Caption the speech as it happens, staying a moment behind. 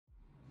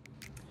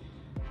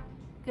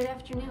Good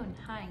afternoon.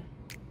 Hi,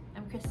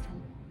 I'm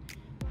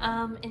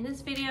Kristen. In this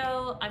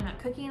video, I'm not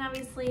cooking,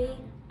 obviously.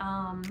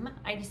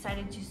 I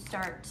decided to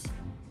start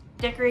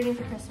decorating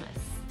for Christmas.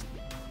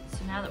 So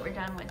now that we're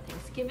done with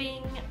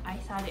Thanksgiving, I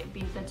thought it'd be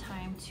a good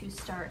time to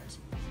start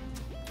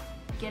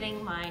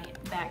getting my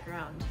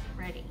background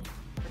ready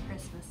for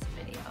Christmas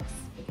videos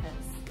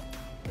because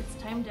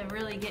it's time to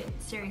really get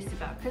serious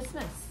about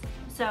Christmas.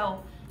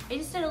 So I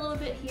just did a little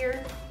bit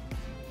here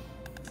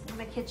in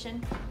my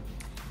kitchen.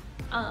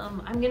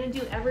 I'm gonna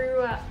do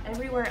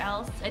everywhere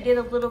else. I did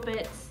a little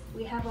bit.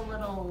 We have a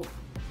little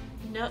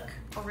nook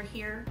over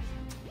here,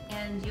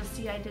 and you'll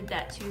see I did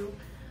that too.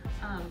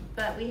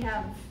 But we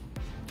have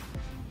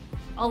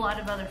a lot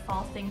of other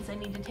fall things I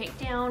need to take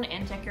down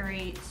and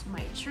decorate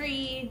my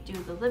tree, do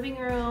the living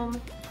room,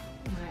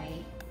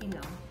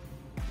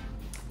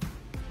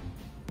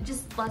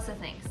 just lots of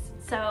things.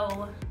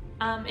 So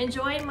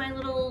enjoy my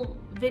little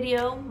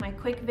video, my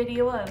quick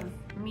video of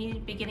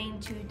me beginning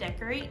to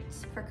decorate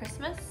for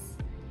Christmas.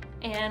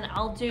 And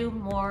I'll do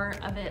more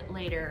of it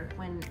later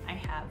when I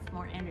have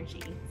more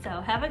energy. So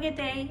have a good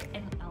day,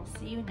 and I'll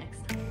see you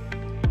next time.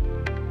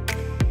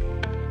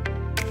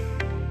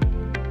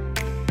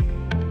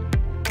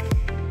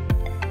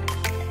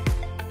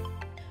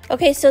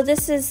 Okay, so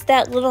this is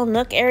that little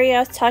nook area I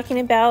was talking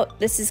about.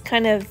 This is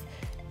kind of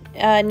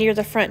near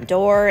the front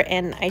door,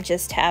 and I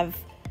just have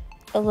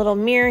a little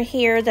mirror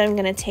here that I'm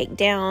gonna take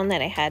down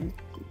that I had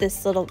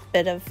this little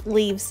bit of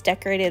leaves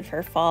decorated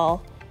for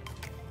fall.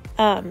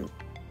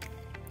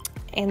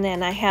 And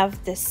then I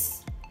have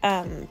this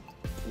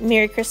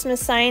Merry Christmas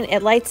sign.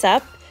 It lights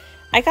up.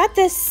 I got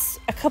this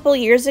a couple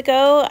years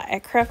ago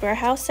at Craft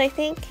Warehouse, I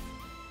think.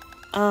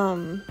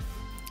 And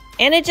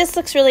it just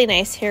looks really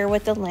nice here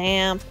with the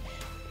lamp.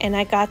 And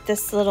I got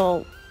this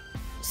little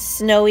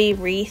snowy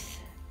wreath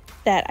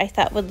that I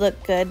thought would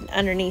look good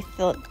underneath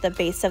the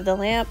base of the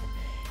lamp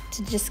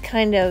to just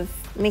kind of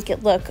make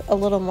it look a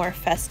little more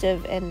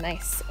festive and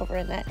nice over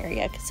in that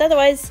area. Because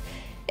otherwise,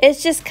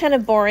 it's just kind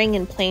of boring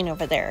and plain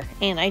over there,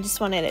 and I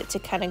just wanted it to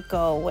kind of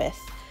go with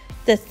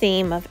the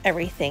theme of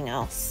everything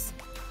else.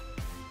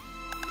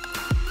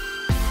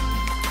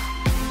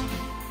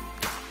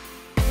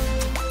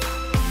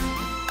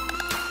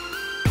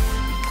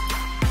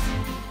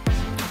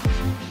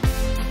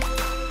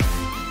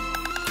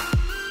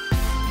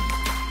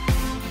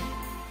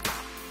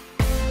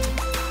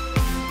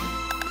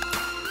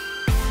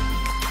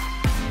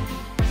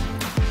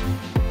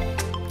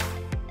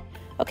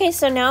 Okay,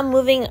 so now I'm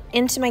moving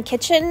into my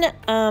kitchen,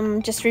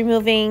 just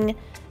removing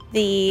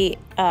the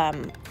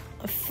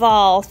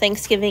fall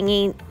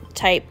Thanksgiving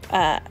type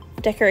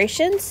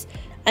decorations.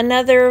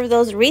 Another of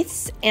those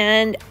wreaths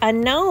and a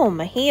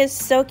gnome. He is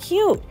so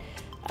cute.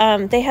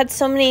 They had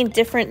so many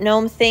different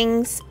gnome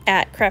things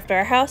at Craft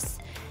Warehouse,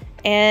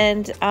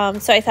 and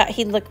so I thought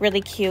he'd look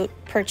really cute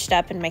perched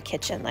up in my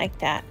kitchen like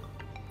that.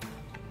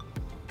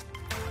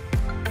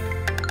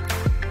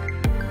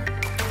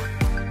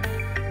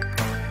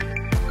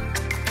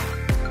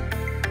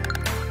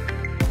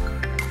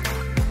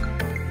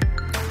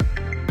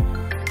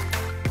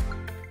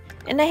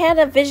 And I had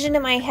a vision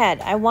in my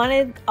head. I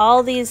wanted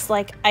all these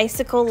like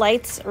icicle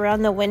lights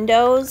around the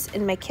windows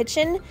in my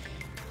kitchen.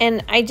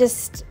 And I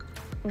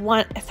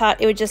thought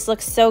it would just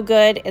look so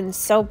good and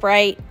so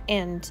bright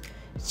and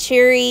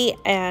cheery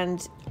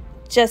and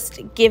just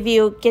get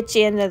you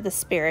into the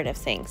spirit of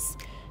things.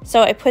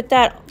 So I put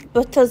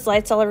those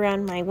lights all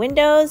around my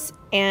windows,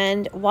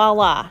 and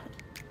voila,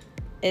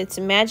 it's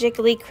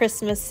magically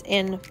Christmas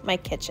in my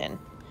kitchen.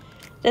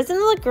 Doesn't it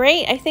look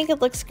great? I think it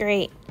looks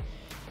great.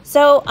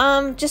 So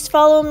just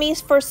follow me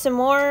for some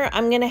more.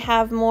 I'm going to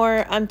have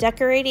more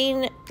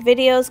decorating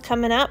videos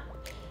coming up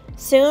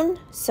soon.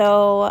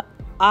 So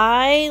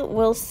I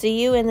will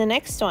see you in the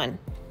next one.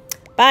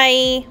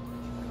 Bye.